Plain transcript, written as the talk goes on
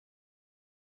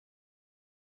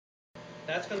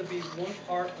That's going to be one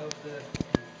part of the,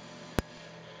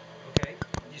 okay?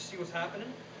 You see what's happening?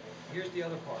 Here's the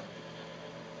other part.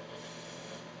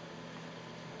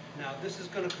 Now this is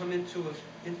going to come into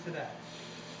that.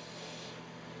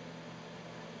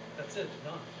 That's it,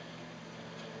 done.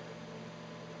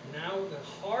 Now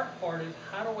the hard part is,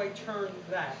 how do I turn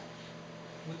that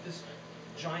with this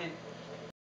giant?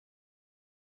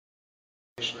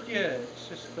 Yeah, it's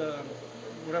just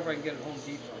whatever I can get at Home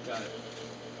Depot. Got it.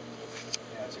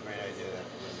 Yeah, that's a great idea.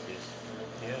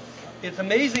 Yeah. It's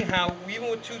amazing how, even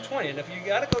with 220, and if you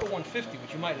got to go to 150,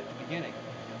 which you might at the beginning,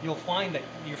 you'll find that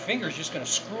your finger's just going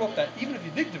to screw up that, even if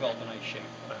you did develop a nice shape.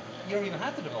 You don't even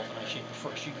have to develop a nice shape at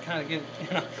first. You can kind of get,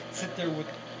 sit there with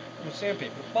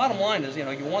sandpaper. The bottom line is,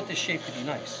 you want this shape to be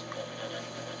nice.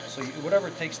 So whatever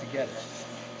it takes to get it.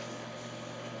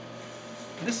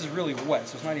 And this is really wet,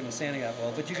 so it's not even sanding that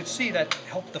well. But you could see that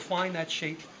helped define that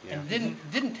shape and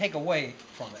didn't take away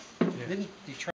from it. Didn't detract.